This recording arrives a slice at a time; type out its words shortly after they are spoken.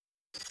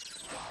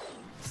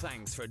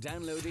Thanks for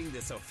downloading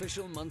this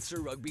official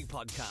Munster Rugby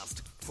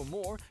podcast. For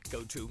more,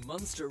 go to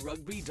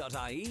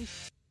munsterrugby.ie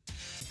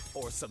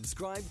or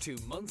subscribe to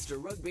Munster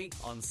Rugby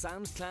on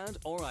SoundCloud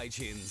or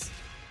iTunes.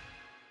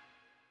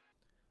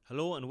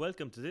 Hello and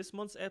welcome to this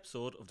month's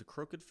episode of the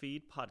Crooked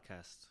Feed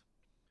podcast.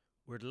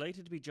 We're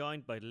delighted to be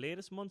joined by the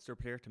latest Munster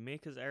player to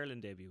make his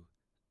Ireland debut,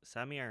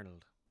 Sammy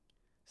Arnold.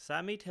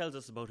 Sammy tells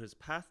us about his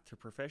path to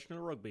professional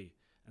rugby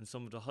and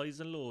some of the highs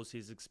and lows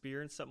he's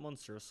experienced at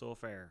Munster so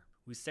far.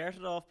 We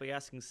started off by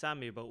asking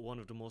Sammy about one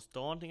of the most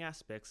daunting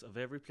aspects of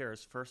every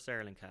player's first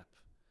Ireland cap,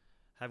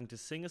 having to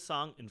sing a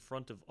song in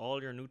front of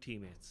all your new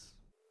teammates.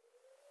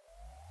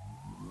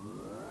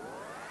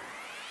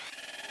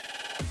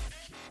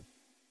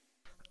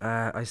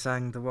 I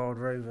sang The Wild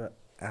Rover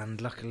and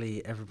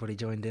luckily everybody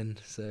joined in,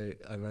 so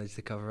I managed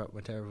to cover up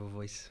my terrible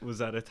voice. Was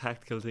that a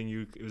tactical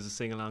thing? It was a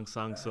sing-along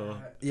song, so...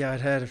 Yeah,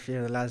 I'd heard a few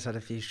of the lads had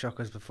a few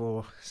shockers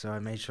before, so I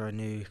made sure I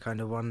knew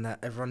kind of one that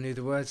everyone knew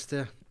the words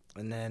to,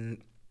 and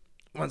then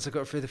once I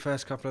got through the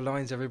first couple of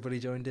lines, everybody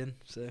joined in,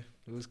 so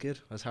it was good.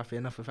 I was happy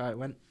enough with how it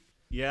went.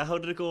 Yeah, how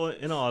did it go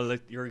in all,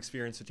 like your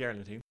experience with the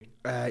Ireland team?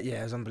 Yeah,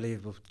 it was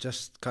unbelievable.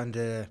 Just kind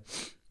of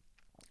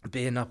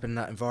being up in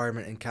that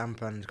environment in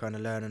camp and kind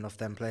of learning off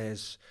them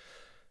players.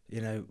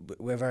 You know,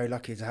 we're very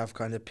lucky to have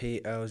kind of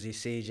Pete, Elsie,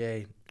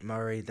 CJ,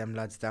 Murray, them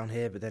lads down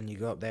here, but then you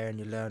go up there and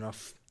you learn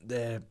off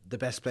the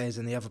best players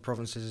in the other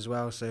provinces as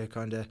well, so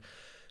kind of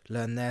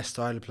learn their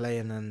style of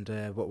playing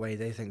and what way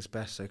they think's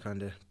best, so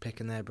kind of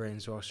picking their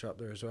brains whilst you're up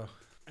there as well.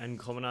 And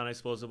coming on, I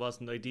suppose it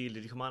wasn't ideal.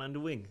 Did you come on the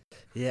wing?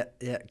 Yeah,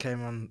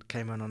 came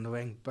on the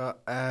wing,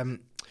 but I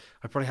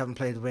probably haven't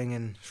played the wing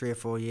in 3 or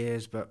 4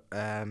 years, but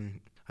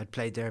I'd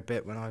played there a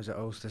bit when I was at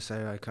Ulster,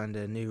 so I kind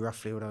of knew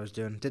roughly what I was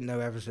doing. Didn't know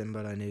everything,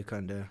 but I knew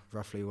kind of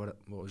roughly what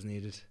was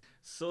needed.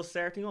 So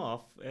starting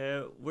off,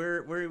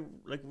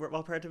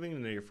 what part of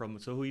England are you from?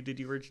 So who did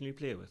you originally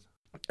play with?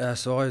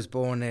 So I was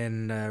born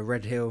in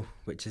Red Hill,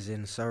 which is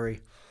in Surrey,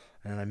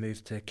 and I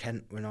moved to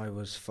Kent when I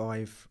was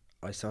 5.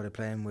 I started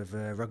playing with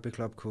a rugby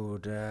club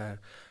called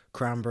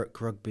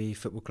Cranbrook Rugby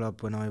Football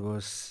Club when I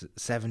was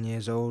 7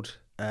 years old.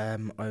 I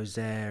was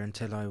there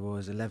until I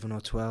was 11 or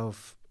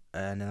 12,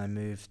 and then I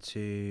moved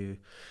to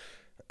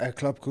a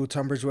club called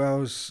Tunbridge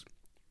Wells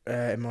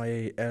in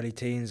my early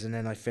teens, and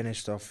then I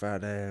finished off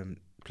at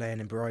playing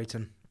in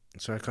Brighton.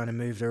 So I kind of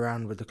moved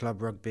around with the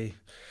club rugby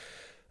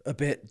a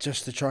bit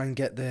just to try and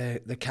get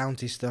the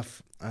county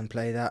stuff and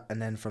play that,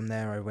 and then from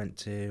there I went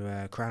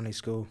to Cranley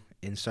School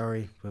in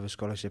Surrey with a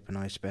scholarship, and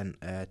I spent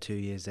 2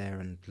 years there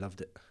and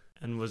loved it.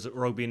 And was it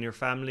rugby in your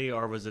family,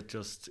 or was it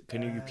just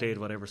you played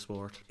whatever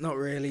sport? Not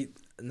really.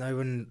 There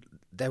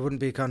wouldn't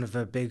be kind of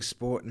a big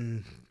sport,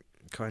 and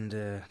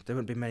there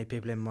wouldn't be many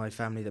people in my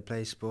family that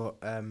play sport.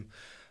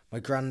 My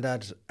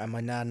granddad and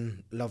my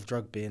nan loved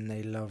rugby, and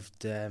they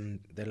loved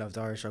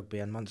Irish rugby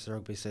and Munster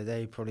rugby, so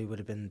they probably would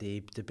have been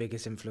the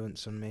biggest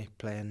influence on me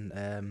playing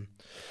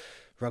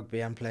rugby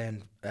and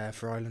playing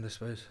for Ireland, I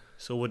suppose.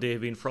 So would they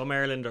have been from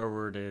Ireland, or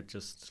were they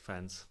just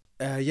fans?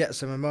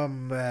 So my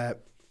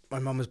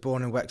mum was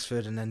born in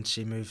Wexford, and then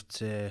she moved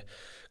to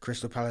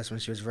Crystal Palace when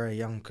she was very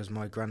young because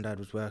my granddad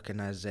was working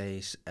as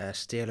a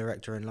steel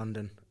erector in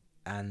London.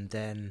 And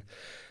then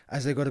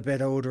as they got a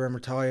bit older and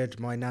retired,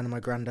 my nan and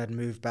my granddad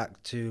moved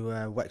back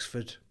to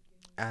Wexford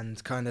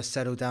and kind of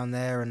settled down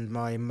there, and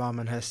my mum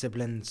and her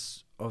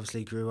siblings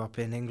obviously grew up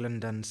in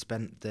England and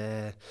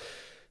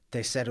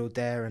they settled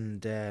there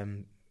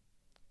and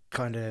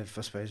kind of,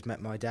 I suppose,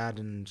 met my dad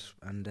and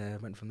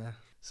went from there.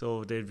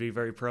 So they'd be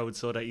very proud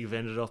so that you've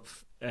ended up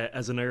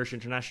as an Irish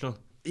international?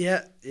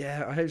 Yeah,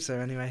 I hope so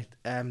anyway.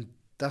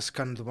 That's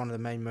kind of one of the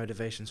main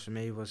motivations for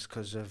me, was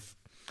because of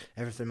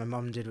everything my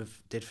mum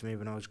did for me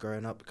when I was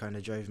growing up. Kind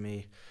of drove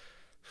me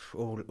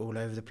all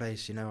over the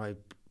place. You know, I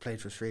played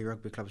for 3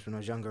 rugby clubs when I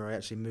was younger. I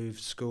actually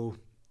moved school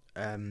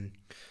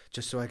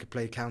just so I could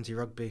play county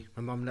rugby.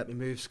 My mum let me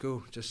move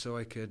school just so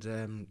I could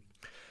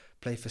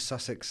play for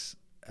Sussex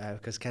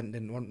because Kent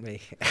didn't want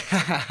me.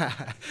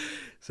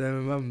 So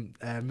my mum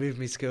moved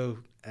me school,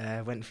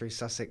 went through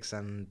Sussex,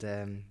 and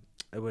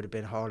it would have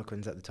been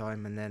Harlequins at the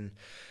time, and then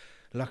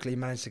luckily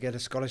managed to get a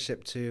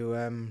scholarship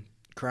to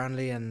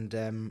Cranley, and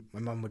my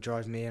mum would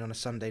drive me in on a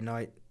Sunday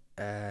night.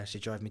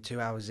 She'd drive me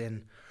 2 hours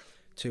in,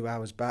 2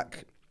 hours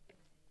back,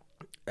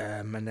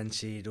 and then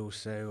she'd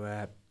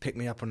also pick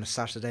me up on a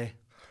Saturday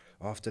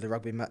after the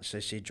rugby match, so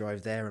she'd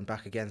drive there and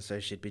back again, so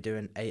she'd be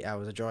doing 8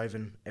 hours of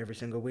driving every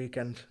single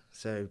weekend.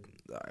 So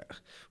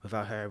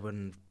without her it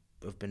wouldn't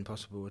have been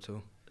possible at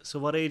all. So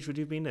what age would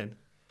you have been then?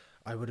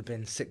 I'd have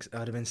been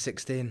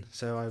 16,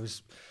 so I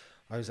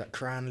was at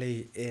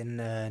Cranley in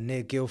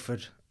near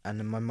Guildford, and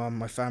then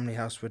my family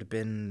house would have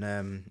been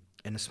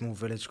in a small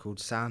village called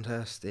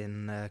Sandhurst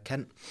in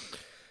Kent.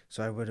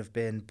 So I would have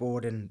been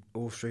boarding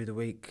all through the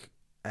week,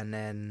 and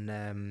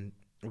then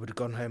I would have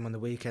gone home on the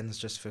weekends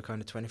just for kind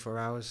of 24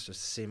 hours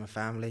just to see my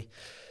family.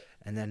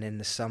 And then in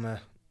the summer,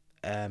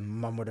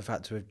 Mum would have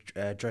had to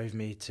have drove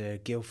me to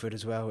Guildford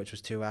as well, which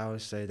was 2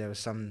 hours. So there was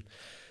some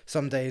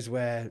some days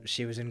where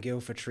she was in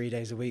Guildford 3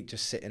 days a week,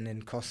 just sitting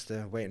in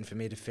Costa waiting for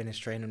me to finish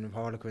training with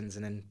Harlequins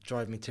and then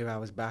drive me 2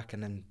 hours back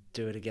and then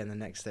do it again the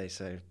next day.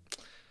 So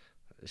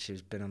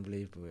she's been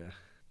unbelievable, yeah.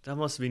 That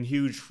must have been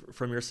huge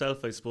from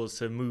yourself, I suppose,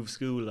 to move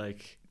school,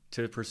 like,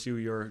 to pursue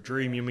your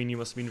dream. You mean you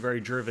must have been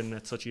very driven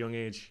at such a young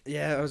age.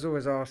 Yeah, I was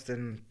always asked,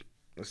 and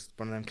it's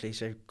one of them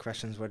cliche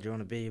questions, what do you want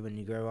to be when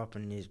you grow up?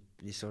 And you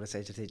sort of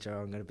say to the teacher,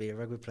 oh, I'm going to be a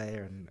rugby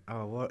player. And,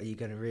 oh, what are you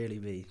going to really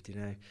be, do you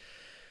know?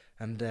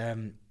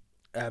 And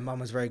Mum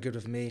was very good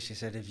with me. She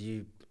said, if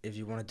you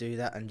want to do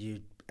that and you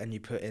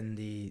put in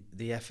the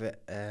effort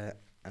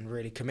and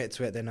really commit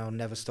to it, then I'll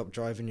never stop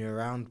driving you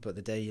around. But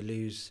the day you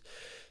lose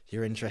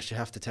your interest, you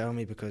have to tell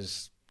me,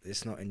 because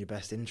it's not in your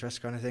best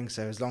interest, kind of thing.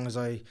 So as long as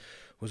I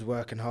was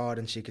working hard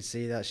and she could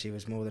see that, she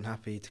was more than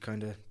happy to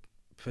kind of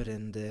put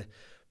in the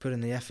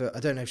effort. I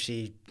don't know if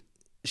she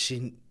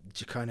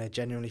kind of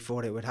genuinely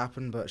thought it would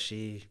happen, but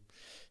she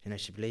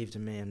believed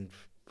in me, and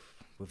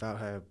without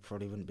her, I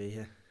probably wouldn't be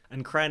here.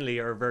 And Cranley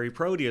are very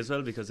proud of you as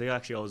well, because they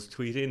actually always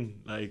tweet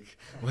in, like,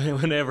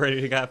 whenever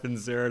anything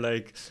happens, they're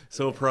like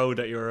so proud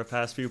that you're a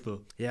past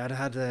pupil. Yeah, I'd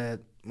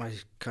had my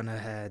kind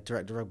of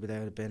director of rugby there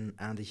would have been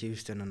Andy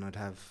Houston, and I'd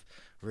have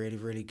really,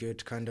 really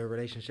good kind of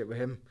relationship with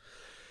him.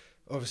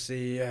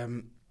 Obviously,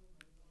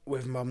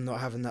 with Mum not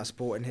having that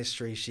sporting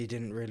history, she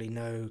didn't really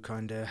know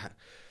kind of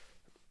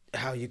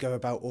how you go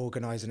about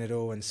organising it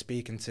all and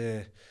speaking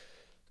to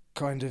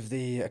kind of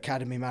the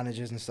academy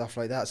managers and stuff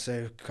like that.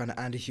 So kind of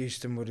Andy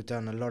Houston would have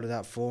done a lot of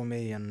that for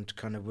me, and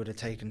kind of would have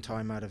taken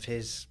time out of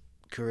his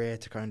career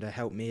to kind of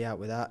help me out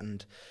with that.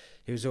 And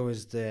he was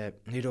always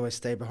he'd always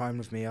stay behind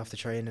with me after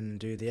training and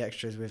do the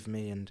extras with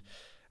me and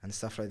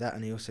stuff like that.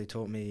 And he also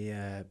taught me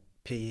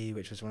PE,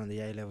 which was one of the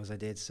A levels I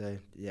did. So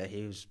yeah,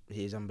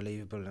 he's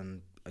unbelievable.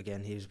 And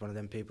again, he was one of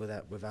them people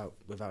that without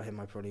him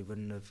I probably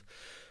wouldn't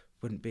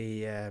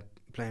be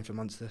playing for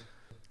Munster.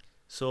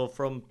 So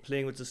from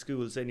playing with the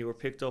schools, then you were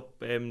picked up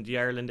the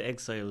Ireland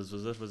Exiles,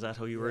 was it? Was that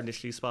how you were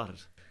initially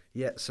spotted?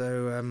 Yeah,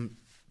 so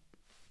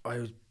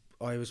I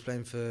was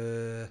playing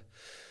for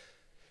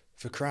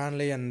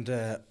Cranley, and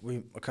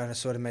we kind of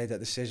sort of made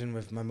that decision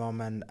with my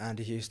mum and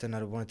Andy Houston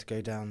that I wanted to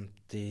go down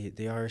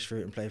the Irish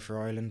route and play for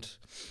Ireland.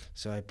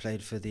 So I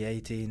played for the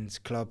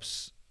 18s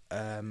clubs.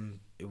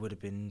 It would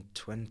have been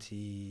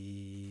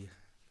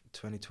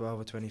 2012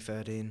 or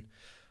 2013.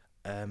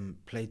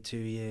 Played 2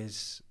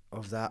 years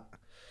of that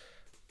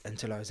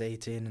until I was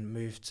 18, and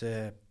moved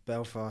to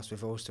Belfast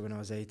with Ulster when I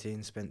was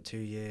 18. Spent 2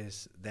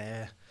 years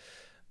there.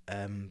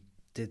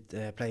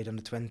 Played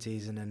under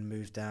 20s and then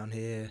moved down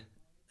here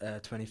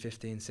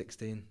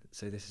 2015-16.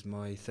 So this is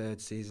my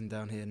third season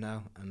down here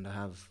now, and I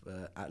have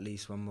at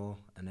least one more,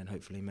 and then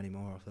hopefully many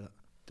more after that.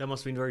 That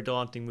must have been very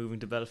daunting,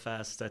 moving to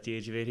Belfast at the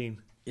age of 18.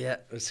 Yeah,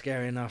 it was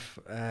scary enough.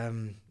 I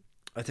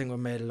think what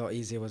made it a lot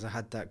easier was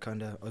I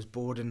was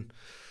boarding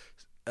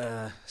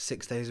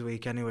 6 days a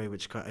week anyway,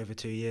 which got over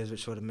 2 years,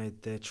 which sort of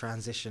made the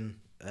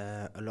transition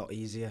a lot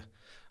easier.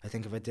 I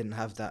think if I didn't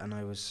have that and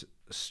I was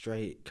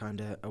straight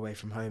kind of away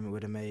from home, it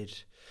would have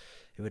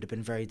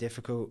been very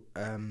difficult.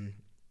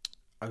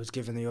 I was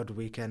given the odd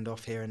weekend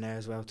off here and there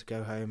as well to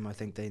go home. I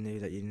think they knew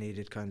that you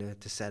needed kind of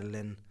to settle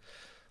in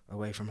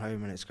away from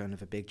home, and it's kind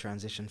of a big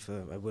transition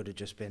I would have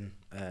just been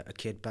a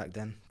kid back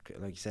then,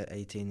 like you said,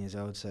 18 years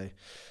old. So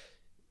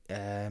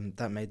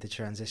that made the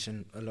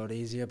transition a lot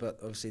easier, but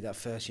obviously that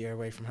first year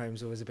away from home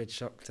is always a bit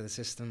shock to the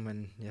system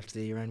when you have to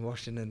do your own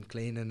washing and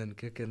cleaning and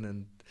cooking,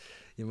 and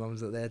your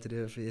mum's not there to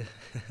do it for you.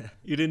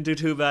 You didn't do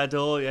too bad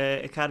though.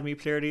 Academy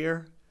Player of the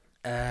Year?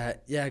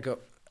 Yeah,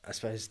 I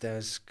suppose there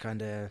was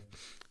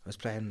I was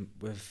playing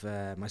with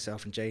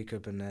myself and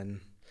Jacob, and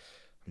then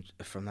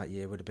from that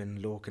year would have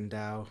been Lorcan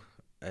Dow,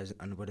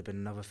 and would have been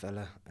another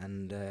fella,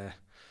 and I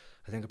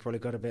think I probably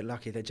got a bit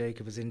lucky that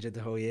Jacob was injured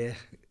the whole year,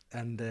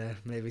 and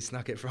maybe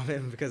snuck it from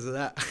him because of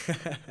that.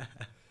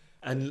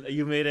 And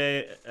you made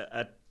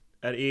at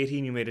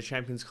 18 you made a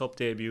Champions Cup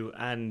debut,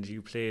 and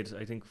you played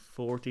I think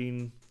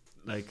 14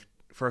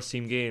 first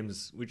team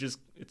games,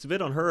 it's a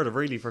bit unheard of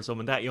really for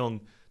someone that young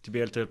to be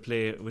able to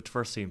play with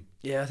first team.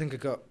 Yeah, I think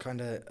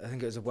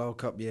it was a World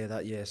Cup year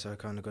that year, so I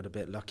kind of got a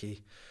bit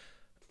lucky.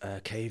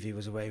 Cavey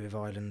was away with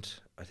Ireland.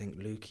 I think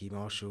Lukey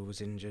Marshall was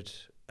injured.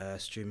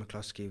 Stu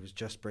McCluskey was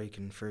just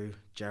breaking through.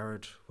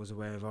 Jared was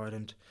away with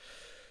Ireland.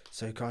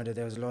 So kind of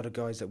there was a lot of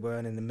guys that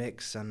weren't in the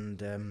mix,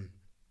 and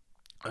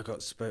I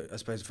got, I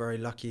suppose, very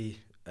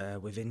lucky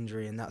with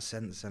injury in that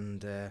sense,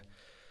 and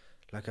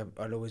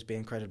I'll always be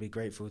incredibly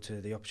grateful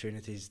to the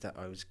opportunities that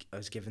I was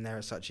given there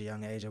at such a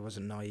young age. I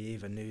wasn't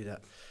naive. I knew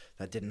that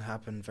didn't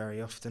happen very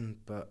often,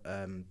 but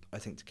I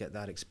think to get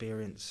that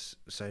experience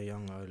so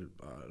young, I'll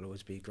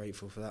always be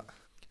grateful for that.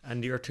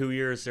 And your 2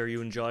 years there,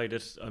 you enjoyed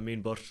it. I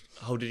mean, but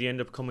how did you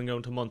end up coming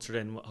down to Munster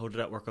then? How did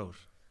that work out?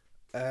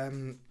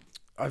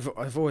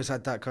 I've always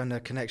had that kind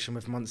of connection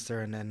with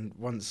Munster, and then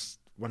once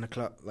when the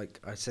club, like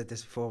I said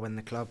this before, when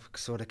the club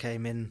sort of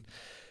came in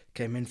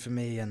for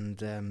me,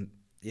 and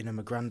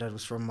my granddad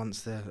was from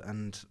Munster,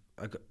 and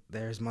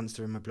there's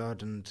Munster in my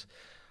blood, and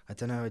I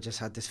don't know, I just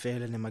had this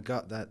feeling in my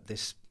gut that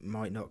this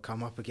might not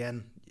come up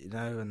again,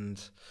 and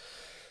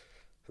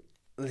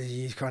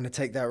you kind of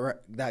take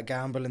that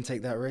gamble and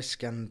take that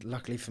risk. And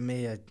luckily for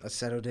me, I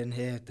settled in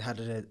here, had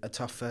a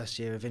tough first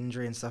year of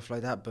injury and stuff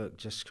like that, but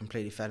just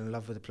completely fell in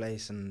love with the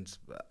place, and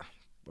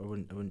I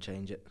wouldn't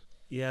change it.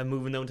 Yeah,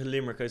 moving down to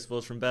Limerick, I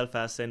suppose, from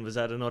Belfast then, was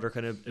that another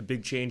kind of a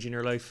big change in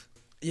your life?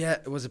 Yeah,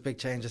 it was a big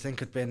change. I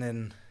think I'd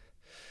been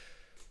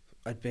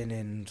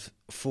in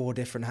 4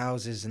 different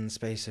houses in the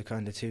space of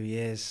kind of 2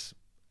 years,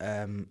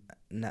 and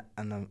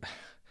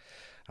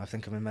I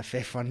think I'm in my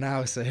 5th one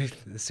now, so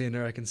the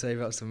sooner I can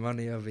save up some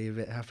money, I'll be a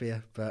bit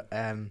happier. But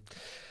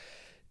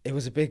it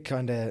was a big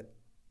kind of...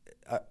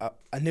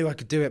 I knew I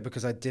could do it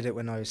because I did it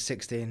when I was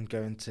 16,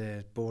 going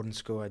to boarding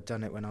school. I'd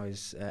done it when I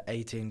was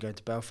 18, going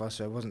to Belfast,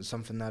 so it wasn't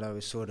something that I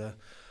was sort of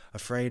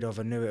afraid of.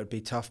 I knew it would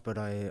be tough, but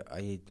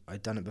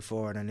I'd done it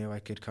before, and I knew I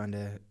could kind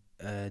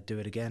of do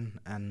it again.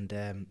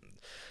 And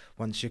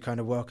once you're kind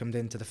of welcomed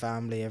into the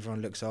family,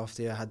 everyone looks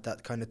after you. I had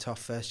that kind of tough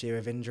first year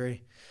of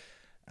injury,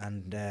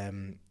 and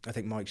I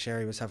think Mike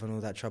Sherry was having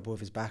all that trouble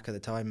with his back at the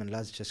time, and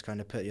lads just kind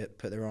of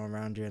put their arm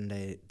around you, and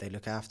they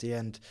look after you,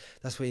 and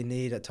that's what you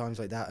need at times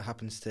like that. It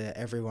happens to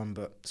everyone,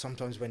 but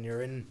sometimes when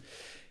you're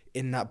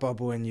in that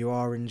bubble and you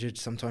are injured,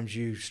 sometimes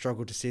you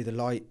struggle to see the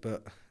light,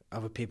 but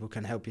other people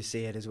can help you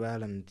see it as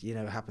well, and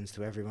it happens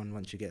to everyone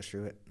once you get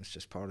through it. It's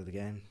just part of the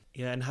game.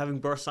 Yeah, and having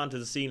burst onto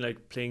the scene,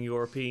 like playing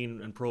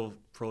European and Pro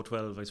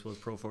 12, I suppose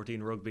Pro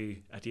 14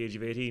 rugby at the age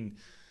of 18,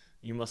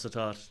 you must have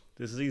thought,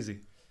 this is easy.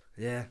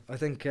 Yeah, I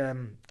think I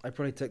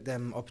probably took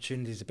them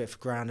opportunities a bit for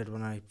granted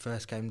when I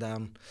first came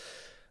down.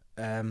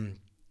 I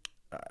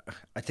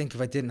think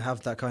if I didn't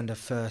have that kind of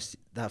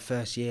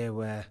first year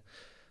where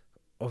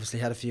obviously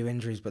had a few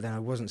injuries, but then I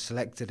wasn't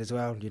selected as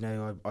well.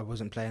 I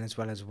wasn't playing as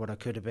well as what I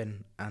could have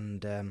been,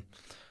 and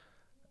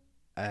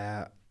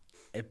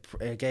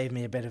it gave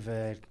me a bit of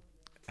a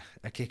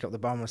kick up the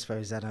bum, I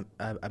suppose, that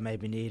I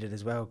maybe needed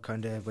as well.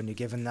 Kind of when you're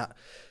given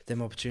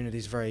them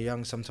opportunities very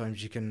young,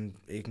 sometimes it can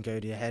go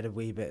to your head a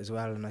wee bit as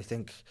well. And I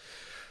think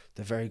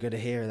they're very good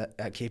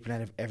at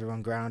keeping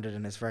everyone grounded,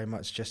 and it's very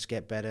much just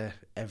get better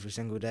every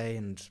single day.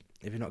 And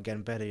if you're not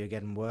getting better, you're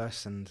getting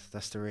worse, and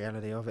that's the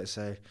reality of it.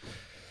 So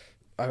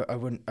I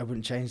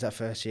wouldn't change that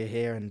first year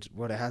here. And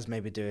what it has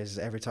made me do is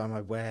every time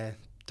I wear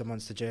the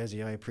Munster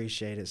jersey, I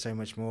appreciate it so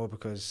much more,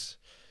 because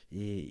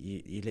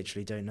you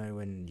literally don't know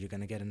when you're going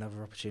to get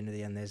another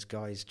opportunity, and there's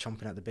guys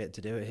chomping at the bit to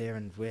do it here,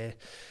 and we're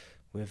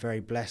very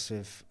blessed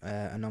with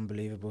an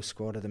unbelievable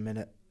squad at the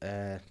minute.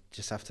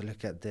 Just have to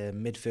look at the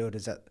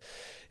midfielders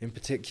in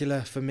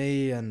particular for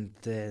me, and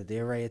the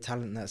array of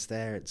talent that's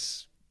there.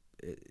 It's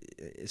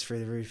through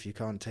the roof. You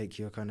can't take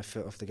your kind of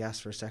foot off the gas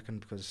for a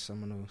second, because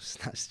someone will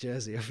snatch the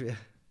jersey off you.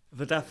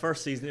 But that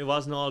first season, it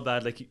wasn't all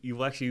bad. Like you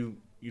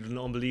did an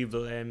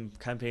unbelievable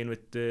campaign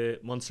with the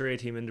Munster A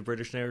team in the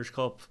British and Irish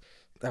Cup.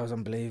 That was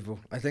unbelievable.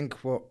 I think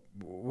what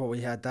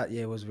we had that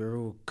year was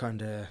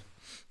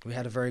we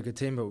had a very good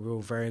team, but we were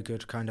all very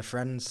good kind of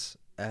friends.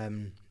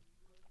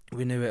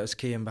 We knew it was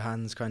Cian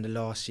Behan's kind of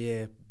last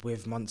year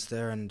with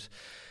Munster, and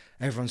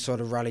everyone sort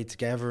of rallied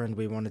together, and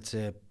we wanted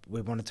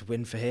to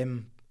win for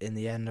him. In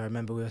the end, I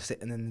remember we were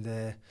sitting in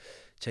the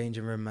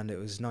changing room, and it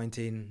was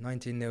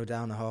 19-0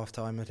 down at half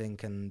time, I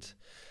think, and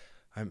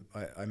I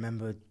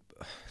remember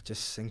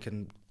just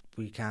thinking,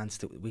 we can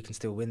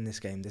still win this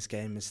game. This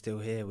game is still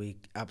here. We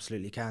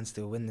absolutely can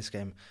still win this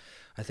game.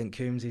 I think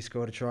Coombsy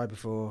scored a try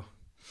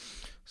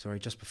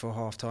just before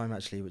half time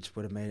actually, which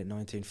would have made it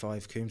 19-5.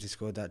 Coombsy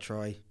scored that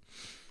try,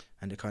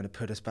 and it kind of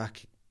put us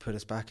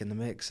back in the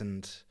mix,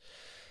 and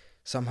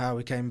somehow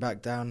we came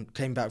back from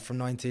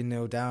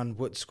 19-0 down.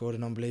 Wood scored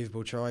an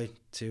unbelievable try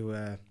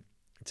to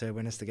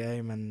win us the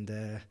game, and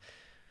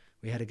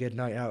we had a good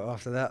night out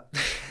after that.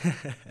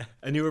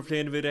 And you were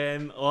playing a bit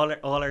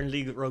All-Ireland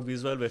League rugby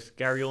as well with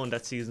Garryowen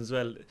that season as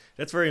well.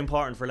 That's very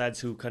important for lads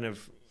who kind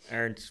of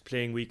aren't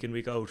playing week in,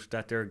 week out,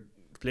 that they're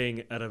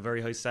playing at a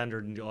very high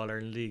standard in the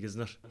All-Ireland League,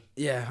 isn't it?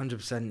 Yeah,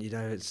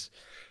 100%.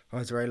 I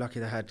was very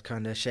lucky that I had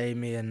kind of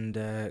Shamey and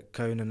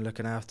Conan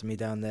looking after me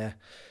down there.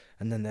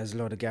 And then there's a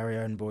lot of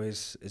Garryowen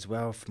boys as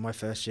well. For my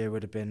first year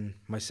would have been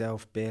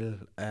myself, Bill,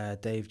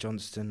 Dave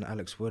Johnston,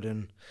 Alex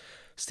Wooden,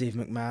 Steve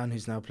McMahon,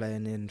 who's now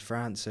playing in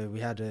France. So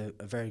we had a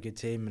very good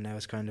team, and there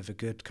was kind of a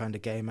good kind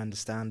of game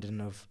understanding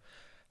of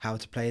how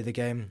to play the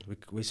game.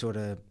 We sort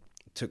of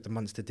took the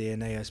Munster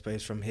DNA, I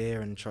suppose, from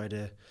here and tried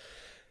to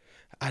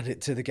add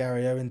it to the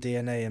Garryowen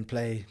DNA and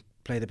play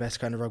the best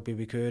kind of rugby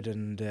we could.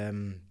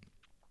 And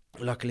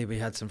luckily we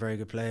had some very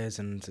good players,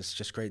 and it's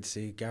just great to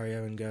see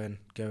Garryowen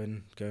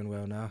going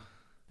well now.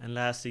 And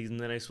last season,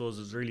 then I suppose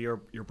it was really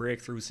your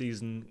breakthrough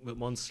season with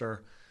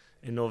Munster.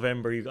 In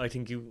November, I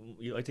think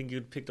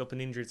you'd picked up an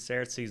injured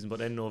start season,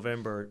 but in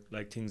November,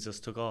 like, things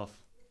just took off.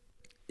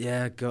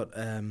 Yeah, got.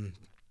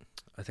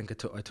 I think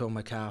I tore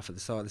my calf at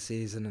the start of the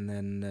season, and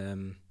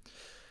then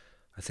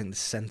I think the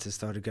centre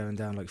started going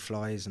down like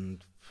flies,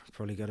 and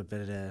probably got a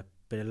bit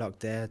of luck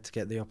there to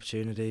get the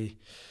opportunity,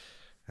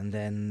 and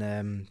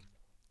then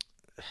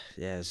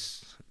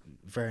it's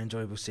a very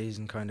enjoyable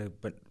season, kind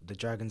of. But the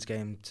Dragons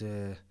game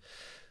to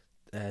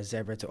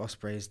Zebra to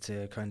Ospreys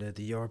to kind of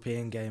the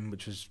European game,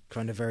 which was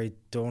kind of very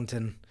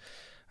daunting.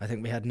 I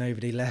think we had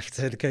nobody left,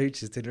 so the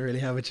coaches didn't really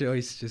have a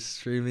choice.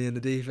 Just threw me in the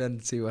deep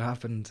end, see what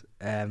happened.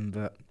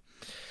 But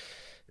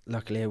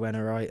luckily it went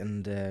alright,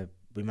 and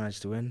we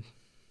managed to win.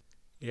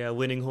 Yeah,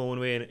 winning home and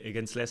away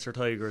against Leicester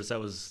Tigers, that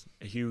was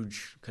a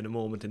huge kind of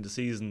moment in the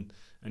season,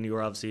 and you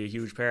were obviously a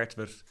huge part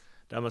of it.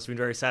 That must have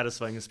been very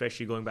satisfying,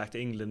 especially going back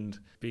to England,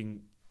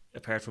 being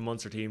a part of a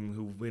Munster team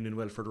who win in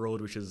Welford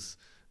Road, which is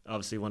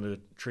obviously one of the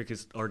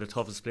trickiest or the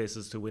toughest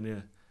places to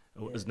win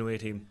as an away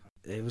team.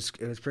 It was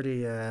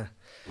pretty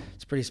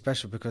it's pretty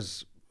special,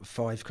 because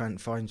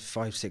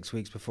 5-6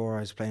 weeks before I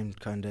was playing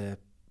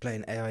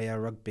AIL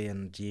rugby,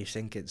 and you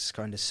think it's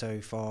kind of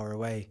so far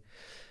away,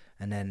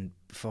 and then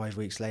 5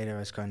 weeks later I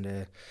was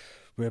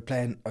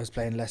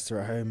playing Leicester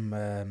at home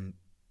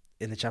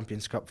in the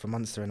Champions Cup for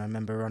Munster, and I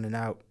remember running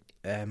out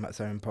at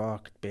Thomond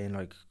Park being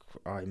like,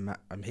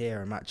 I'm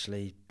here, I'm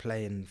actually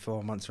playing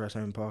for Munster at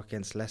Thomond Park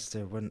against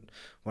Leicester, one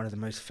of the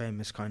most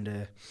famous kind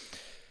of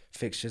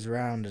fixtures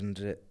around.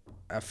 And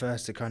at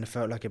first it kind of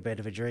felt like a bit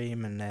of a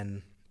dream, and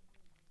then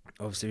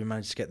obviously we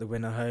managed to get the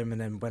winner home,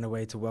 and then went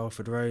away to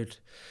Welford Road,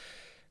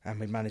 and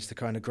we managed to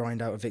kind of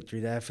grind out a victory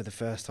there for the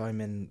first time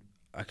in,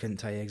 I couldn't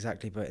tell you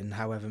exactly, but in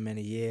however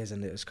many years.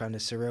 And it was kind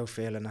of surreal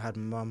feeling. I had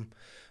my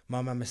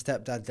mum and my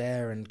stepdad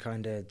there, and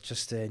kind of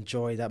just to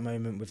enjoy that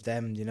moment with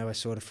them. You know, I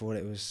sort of thought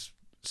it was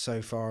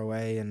so far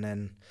away, and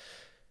then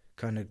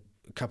kind of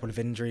a couple of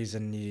injuries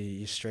and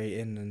you're straight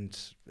in, and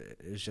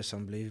it was just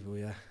unbelievable,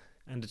 yeah.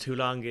 And the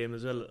Toulon game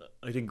as well,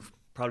 I think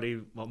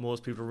probably what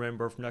most people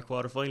remember from that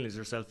quarter-final is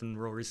yourself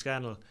and Rory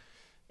Scannell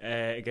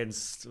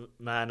against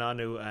Man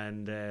Anu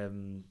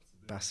and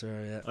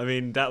Bassar, yeah. I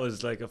mean, that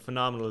was like a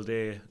phenomenal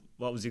day.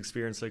 What was the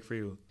experience like for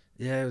you?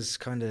 Yeah, it was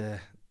an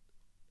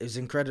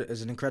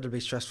incredibly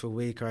stressful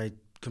week. I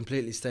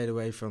completely stayed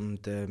away from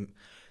the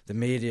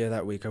media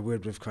that week. I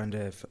would with kind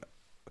of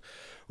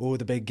all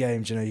the big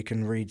games, you know, you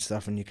can read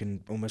stuff and you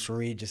can almost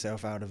read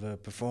yourself out of a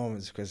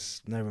performance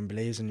because no one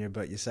believes in you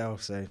but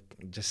yourself, so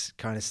just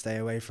kind of stay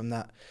away from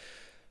that.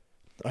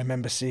 I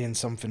remember seeing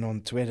something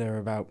on Twitter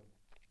about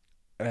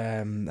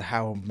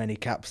how many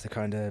caps the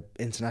kind of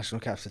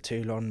international caps the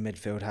Toulon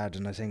midfield had,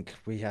 and I think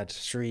we had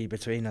 3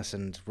 between us,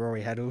 and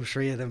Rory had all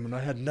 3 of them and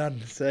I had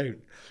none, so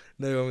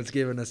no one was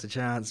giving us a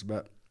chance.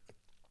 But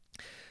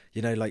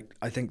you know, like,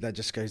 I think that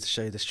just goes to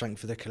show the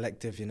strength of the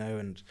collective, you know,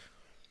 and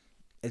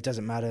it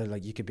doesn't matter,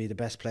 like, you could be the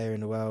best player in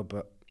the world,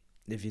 but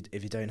if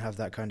you don't have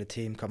that kind of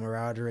team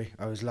camaraderie.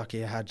 I was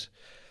lucky I had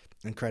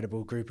an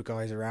incredible group of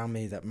guys around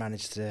me that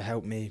managed to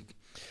help me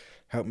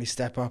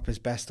step up as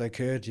best I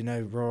could. You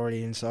know,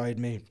 Rory inside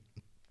me,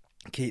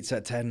 Keats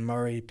at 10,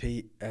 Murray,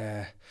 Pete,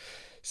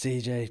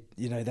 CJ,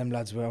 you know, them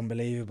lads were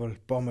unbelievable.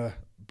 Bomber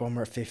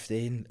at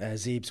 15.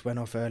 Zeebs went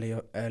off early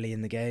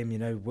in the game. You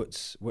know,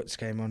 Woods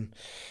came on.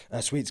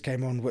 Sweets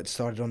came on. Woods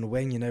started on the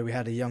wing. You know, we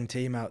had a young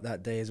team out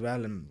that day as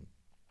well, and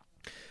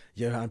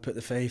Johan put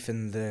the faith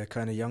in the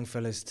kind of young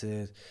fellas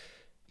to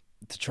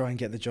try and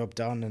get the job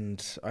done.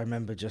 And I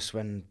remember just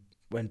when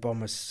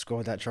Bomber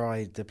scored that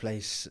try, the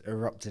place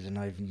erupted, and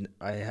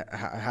I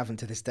haven't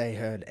to this day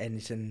heard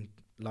anything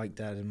like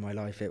that in my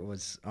life. It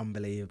was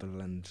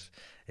unbelievable, and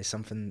it's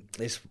something.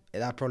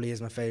 That probably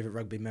is my favourite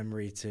rugby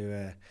memory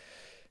to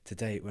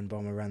date, when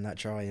Bomber ran that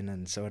try, and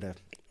then sort of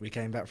we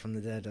came back from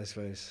the dead, I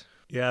suppose.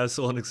 Yeah, it was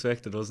so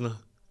unexpected, wasn't it?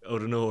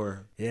 Out of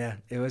nowhere. Yeah,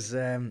 it was.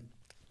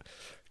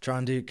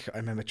 Tranduke, I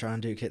remember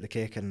Tranduke hit the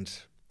kick, and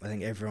I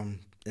think everyone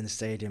in the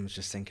stadium was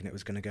just thinking it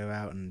was going to go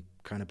out, and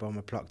kind of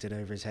Bomber plucked it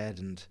over his head,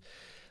 and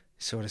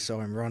sort of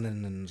saw him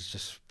running and was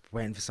just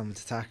waiting for someone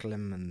to tackle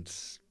him, and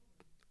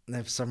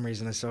then for some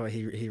reason I saw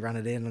he ran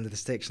it in under the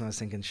sticks, and I was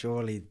thinking,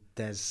 surely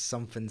there's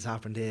something's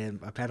happened here,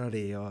 a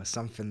penalty or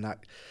something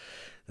that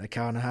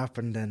can't have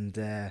happened, and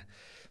the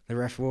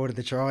ref awarded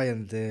the try,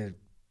 and the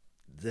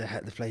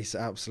place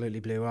absolutely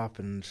blew up.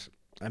 And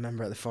I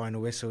remember at the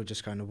final whistle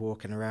just kind of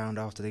walking around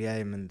after the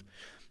game, and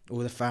all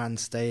the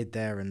fans stayed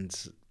there, and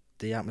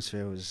the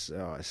atmosphere was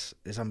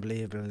it's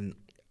unbelievable. And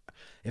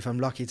if I'm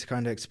lucky to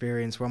kind of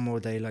experience one more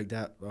day like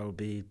that, I'll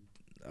be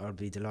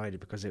delighted,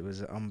 because it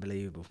was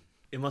unbelievable.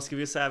 It must give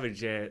you a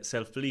savage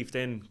self-belief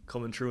then,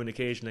 coming through an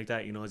occasion like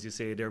that. You know, as you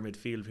say, their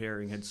midfield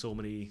pairing had so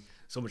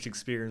much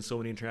experience, so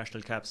many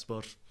international caps,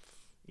 but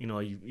you know,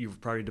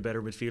 you've probably the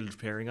better midfield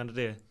pairing on the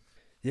day.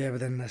 Yeah, but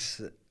then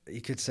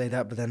you could say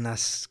that, but then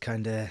that's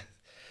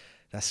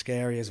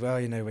scary as well.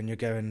 You know, when you're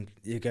going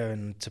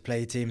to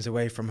play teams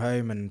away from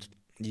home, and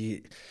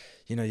you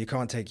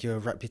can't take your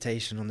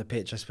reputation on the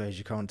pitch. I suppose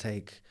you can't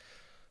take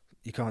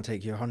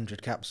your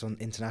 100 caps on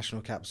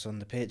international caps on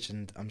the pitch,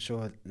 and I'm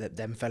sure that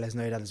them fellas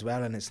know that as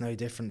well. And it's no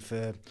different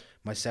for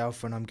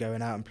myself when I'm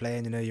going out and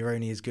playing. You know, you're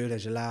only as good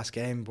as your last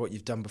game. What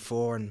you've done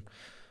before and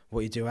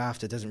what you do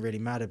after doesn't really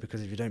matter,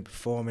 because if you don't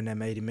perform in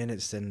them 80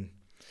 minutes, then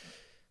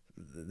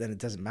it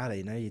doesn't matter.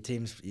 You know, your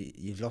team's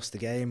you've lost the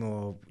game,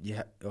 or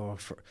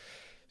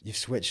you've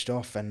switched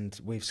off, and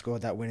we've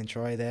scored that winning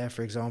try there,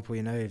 for example.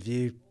 You know, if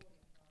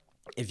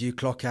you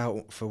clock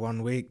out for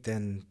 1 week,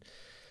 then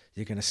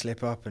you're going to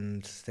slip up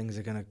and things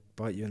are going to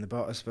bite you in the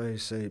butt, I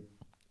suppose. So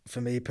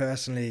for me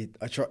personally,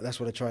 that's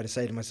what I try to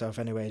say to myself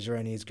anyway, is you're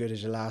only as good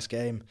as your last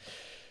game.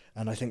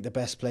 And I think the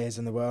best players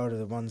in the world are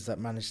the ones that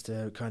manage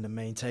to kind of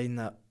maintain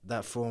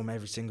that form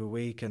every single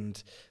week,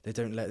 and they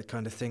don't let the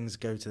kind of things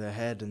go to their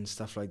head and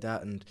stuff like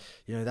that. And,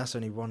 that's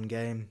only one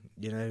game,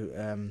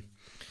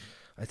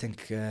 I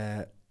think,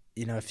 a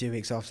few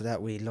weeks after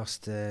that we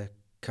lost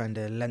kind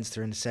of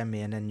Leinster in the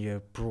semi, and then you're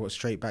brought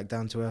straight back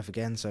down to earth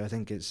again. So I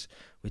think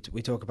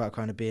we talk about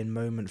kind of being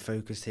moment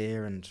focused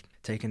here and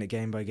taking it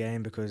game by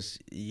game, because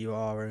you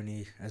are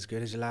only as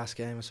good as your last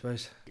game, I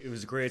suppose. It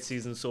was a great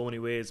season in so many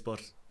ways,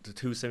 but the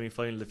 2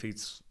 semi-final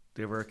defeats,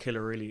 they were a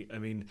killer really. I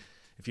mean,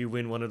 if you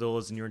win one of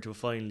those and you're into a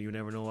final, you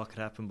never know what could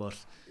happen, but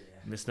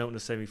missing out in the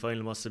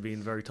semi-final must have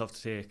been very tough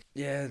to take.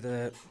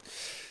 Yeah,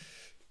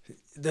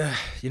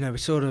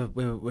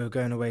 we were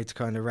going away to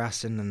kind of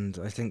Racing, and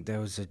I think there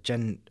was a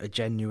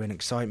genuine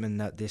excitement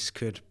that this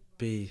could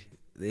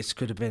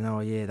have been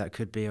our year, that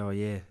could be our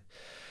year.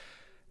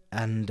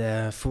 And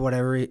for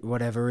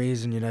whatever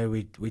reason,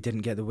 we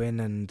didn't get the win,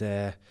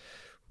 and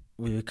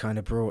we were kind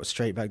of brought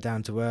straight back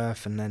down to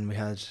earth. And then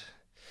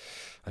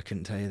I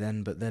couldn't tell you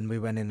then, but then we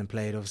went in and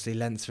played obviously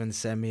Leinster in the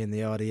semi in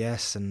the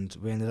RDS, and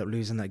we ended up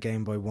losing that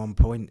game by 1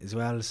 point as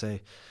well. So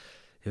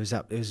it was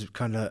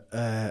kind of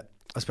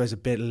I suppose a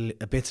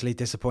bitterly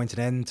disappointing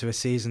end to a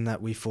season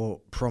that we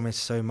thought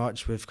promised so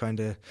much, with kind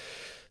of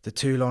the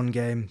Toulon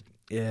game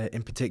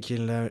in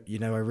particular.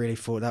 I really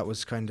thought that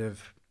was kind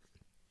of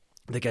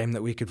the game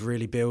that we could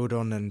really build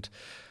on and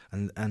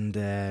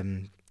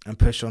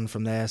push on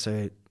from there.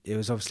 So it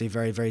was obviously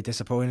very, very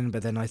disappointing.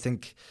 But then I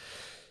think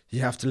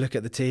you have to look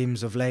at the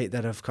teams of late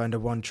that have kind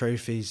of won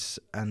trophies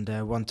and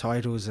won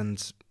titles,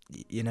 and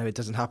it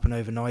doesn't happen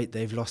overnight.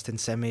 They've lost in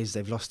semis,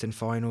 they've lost in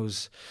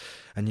finals,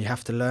 and you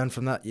have to learn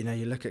from that.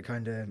 You look at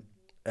kind of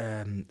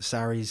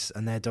Sarries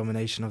and their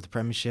domination of the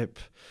Premiership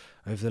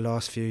over the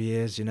last few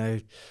years.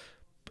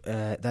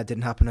 That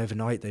didn't happen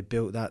overnight. They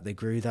built that, they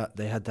grew that,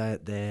 they had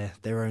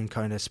their own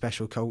kind of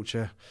special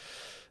culture,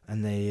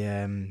 and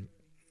they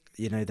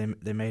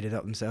made it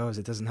up themselves.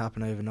 It doesn't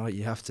happen overnight.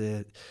 You have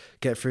to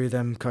get through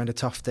them kind of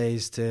tough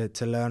days to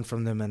learn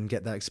from them and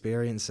get that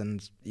experience.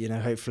 And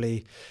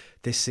hopefully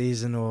this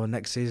season or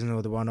next season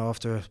or the one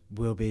after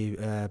will be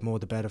more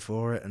the better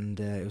for it, and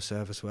it will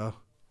serve us well.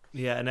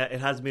 Yeah, and it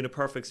has been a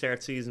perfect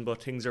start season,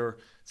 but things are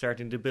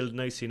starting to build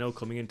nicely now,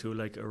 coming into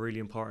like a really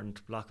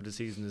important block of the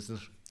season, isn't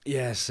it?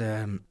 Yes,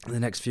 the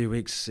next few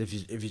weeks, if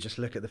you just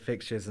look at the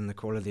fixtures and the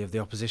quality of the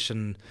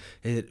opposition,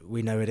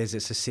 we know it's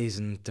a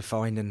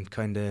season-defining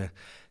kind of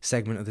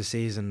segment of the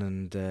season,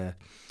 and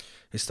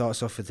it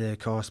starts off with the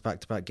Castres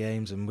back-to-back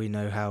games, and we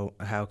know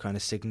how kind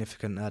of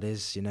significant that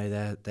is.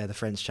 They're the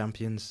French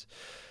champions.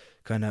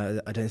 Kind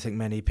of, I don't think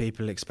many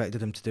people expected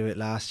them to do it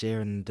last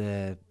year, and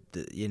they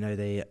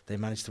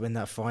managed to win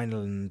that final,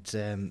 and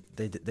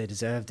they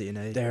deserved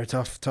it. They're a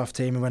tough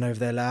team and went over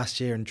there last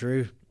year and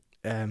drew.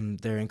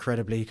 They're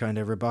incredibly kind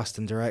of robust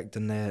and direct,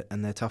 and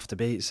they're tough to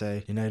beat.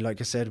 So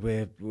like I said,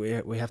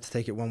 we have to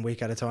take it 1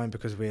 week at a time,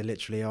 because we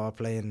literally are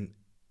playing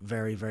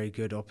very, very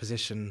good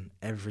opposition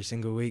every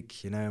single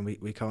week. And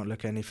we can't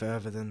look any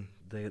further than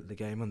the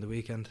game on the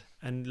weekend.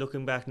 And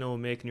looking back now,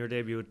 making your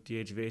debut at the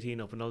age of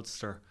 18 up in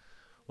Ulster,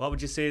 what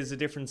would you say is the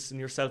difference in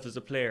yourself as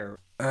a player?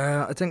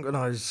 I think when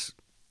I was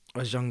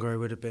younger, I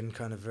would have been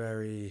kind of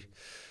very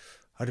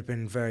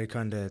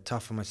kind of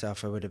tough on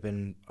myself. I would have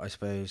been, I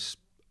suppose,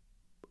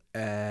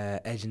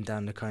 edging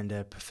down the kind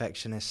of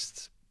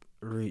perfectionist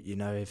route.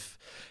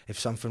 If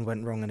something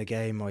went wrong in a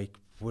game, I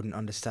wouldn't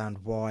understand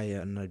why,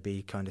 and I'd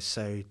be kind of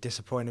so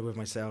disappointed with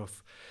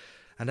myself.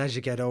 And as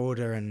you get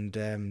older and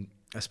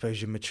I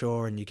suppose you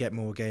mature and you get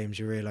more games,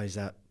 you realise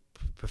that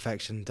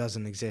perfection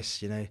doesn't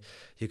exist. You're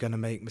going to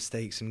make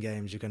mistakes in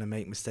games, you're going to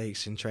make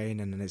mistakes in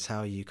training, and it's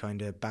how you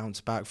kind of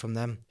bounce back from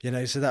them.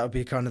 So that would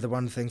be kind of the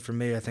one thing for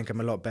me. I think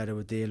I'm a lot better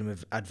with dealing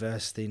with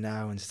adversity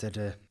now, instead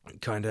of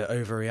kind of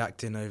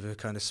overreacting over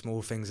kind of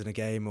small things in a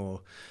game,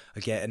 or I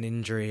get an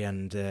injury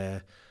and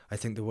I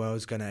think the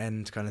world's going to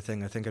end kind of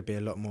thing. I think I'd be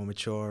a lot more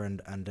mature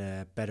and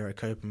better at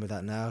coping with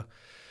that now.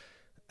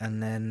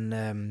 And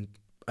then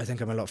I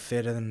think I'm a lot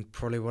fitter than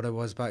probably what I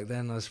was back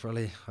then. I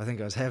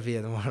think I was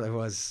heavier than what I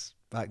was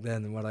back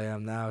then than what I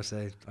am now.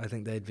 So I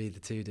think they'd be the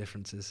two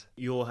differences.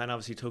 Johan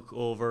obviously took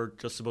over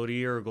just about a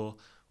year ago.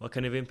 What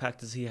kind of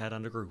impact has he had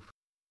on the group?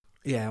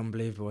 Yeah,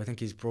 unbelievable. I think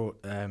he's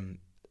brought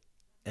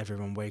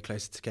everyone way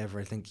closer together.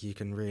 I think you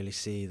can really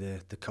see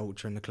the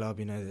culture in the club.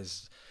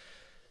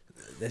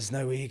 There's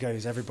no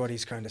egos.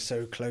 Everybody's kind of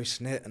so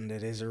close-knit, and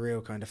it is a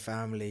real kind of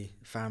family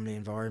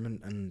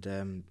environment,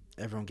 and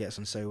everyone gets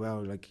on so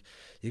well. Like,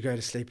 you go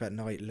to sleep at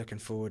night looking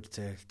forward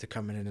to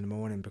coming in the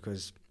morning,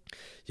 because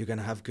you're going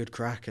to have good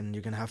crack and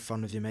you're going to have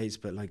fun with your mates,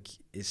 but like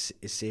it's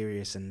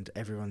serious, and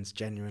everyone's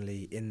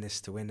genuinely in this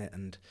to win it,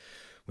 and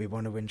we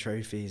want to win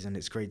trophies, and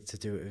it's great to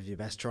do it with your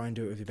best. Try and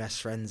do it with your best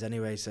friends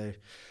anyway. So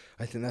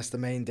I think that's the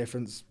main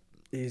difference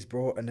he's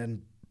brought. And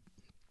then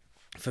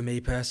for me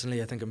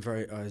personally, I think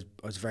I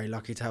was very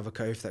lucky to have a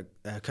coach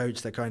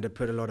that kind of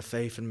put a lot of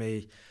faith in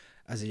me,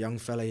 as a young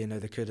fella, you know,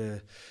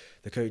 the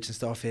coaching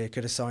staff here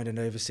could have signed an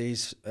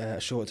overseas,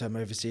 short-term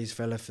overseas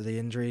fella for the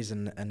injuries,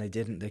 and they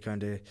didn't. They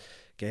kind of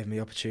gave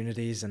me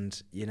opportunities,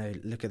 and you know,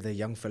 look at the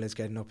young fellas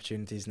getting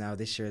opportunities now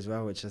this year as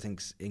well, which I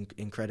think's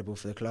incredible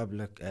for the club.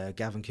 Look,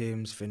 Gavin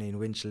Coombs, Finian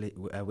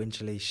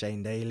Wynchley,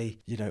 Shane Daly,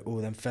 you know, all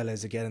them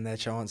fellas are getting their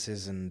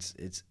chances, and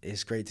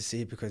it's great to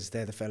see, because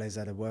they're the fellas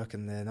that are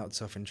working their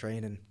nuts off in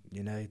training.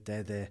 You know,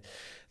 they're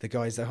the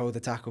guys that hold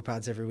the tackle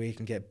pads every week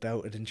and get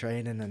belted in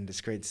training, and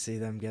it's great to see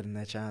them getting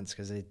their chance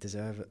because they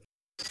deserve it.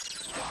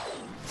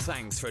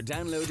 Thanks for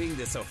downloading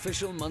this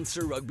official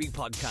Munster Rugby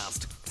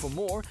podcast. For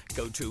more,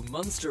 go to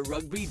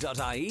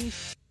munsterrugby.ie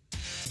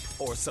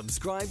or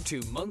subscribe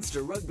to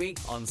Munster Rugby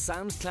on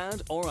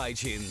SoundCloud or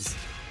iTunes.